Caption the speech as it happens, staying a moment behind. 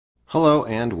Hello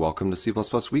and welcome to C++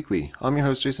 Weekly. I'm your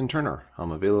host Jason Turner.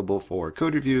 I'm available for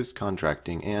code reviews,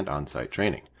 contracting, and on-site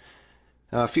training.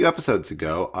 A few episodes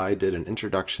ago I did an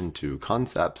introduction to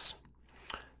concepts,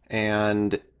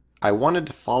 and I wanted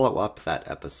to follow up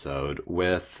that episode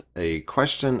with a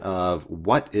question of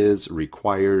what is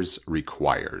requires.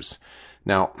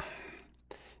 Now,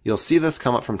 you'll see this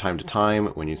come up from time to time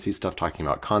when you see stuff talking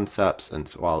about concepts, and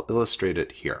so I'll illustrate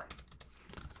it here.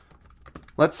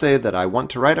 Let's say that I want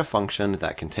to write a function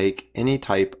that can take any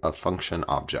type of function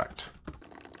object.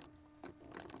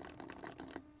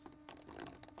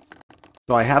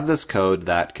 So I have this code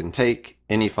that can take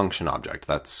any function object.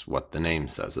 That's what the name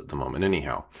says at the moment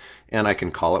anyhow. And I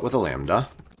can call it with a lambda,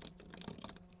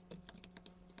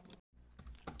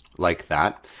 like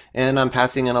that. And I'm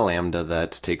passing in a lambda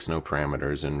that takes no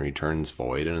parameters and returns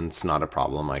void, and it's not a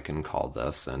problem. I can call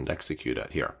this and execute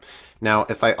it here. Now,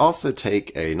 if I also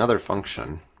take another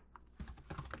function,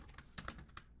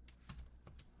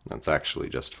 that's actually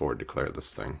just for declare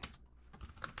this thing.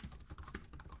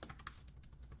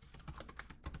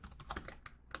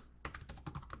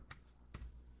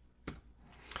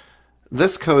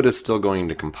 This code is still going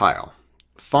to compile.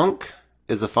 Func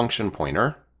is a function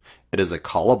pointer. It is a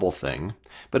callable thing,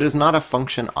 but it is not a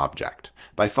function object.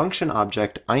 By function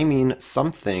object, I mean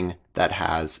something that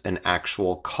has an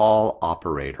actual call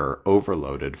operator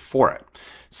overloaded for it.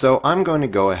 So I'm going to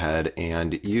go ahead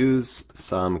and use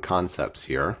some concepts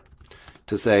here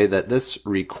to say that this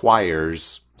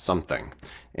requires something.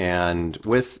 And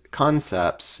with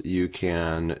concepts, you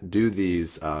can do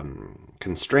these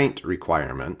constraint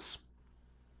requirements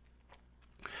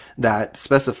that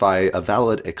specify a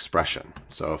valid expression.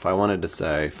 So if I wanted to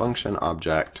say function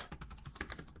object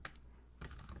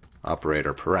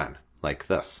operator paren, like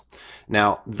this.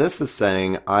 Now this is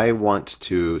saying I want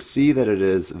to see that it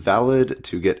is valid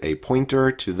to get a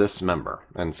pointer to this member.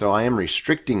 And so I am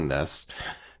restricting this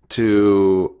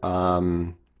to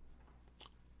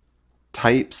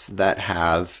types that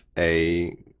have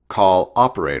a call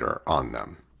operator on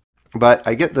them. But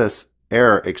I get this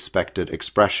error expected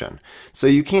expression. So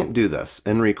you can't do this.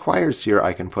 In requires here,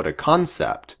 I can put a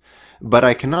concept, but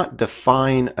I cannot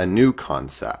define a new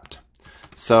concept.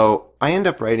 So I end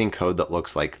up writing code that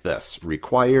looks like this,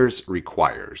 requires.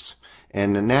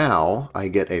 And now I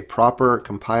get a proper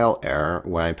compile error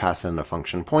when I pass in a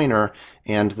function pointer,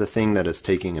 and the thing that is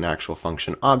taking an actual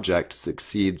function object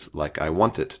succeeds like I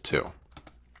want it to.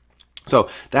 So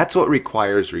that's what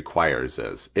requires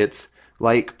is. It's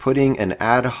like putting an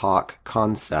ad hoc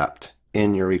concept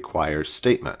in your requires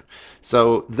statement.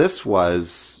 So this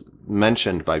was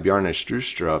mentioned by Bjarne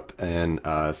Strustrup in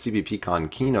CBPCon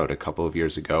keynote a couple of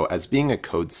years ago as being a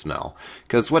code smell,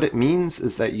 because what it means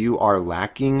is that you are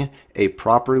lacking a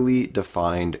properly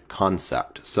defined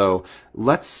concept. So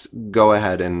let's go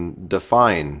ahead and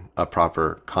define a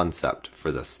proper concept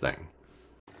for this thing.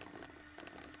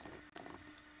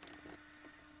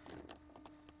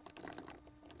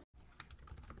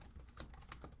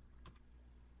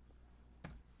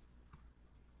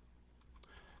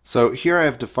 So here I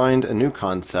have defined a new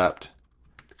concept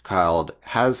called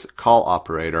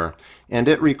hasCallOperator, and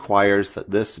it requires that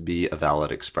this be a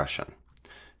valid expression.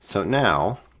 So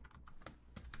now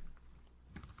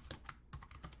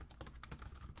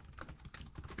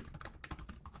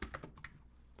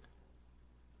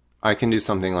I can do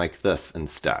something like this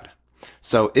instead.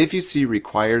 So if you see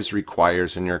requires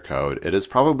in your code, it is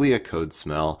probably a code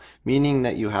smell, meaning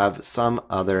that you have some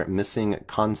other missing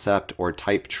concept or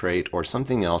type trait or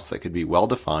something else that could be well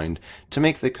defined to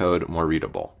make the code more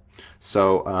readable.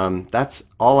 So that's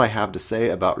all I have to say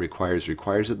about requires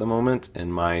at the moment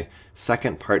in my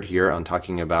second part here on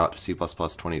talking about C++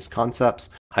 20's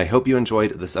concepts. I hope you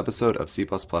enjoyed this episode of C++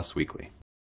 Weekly.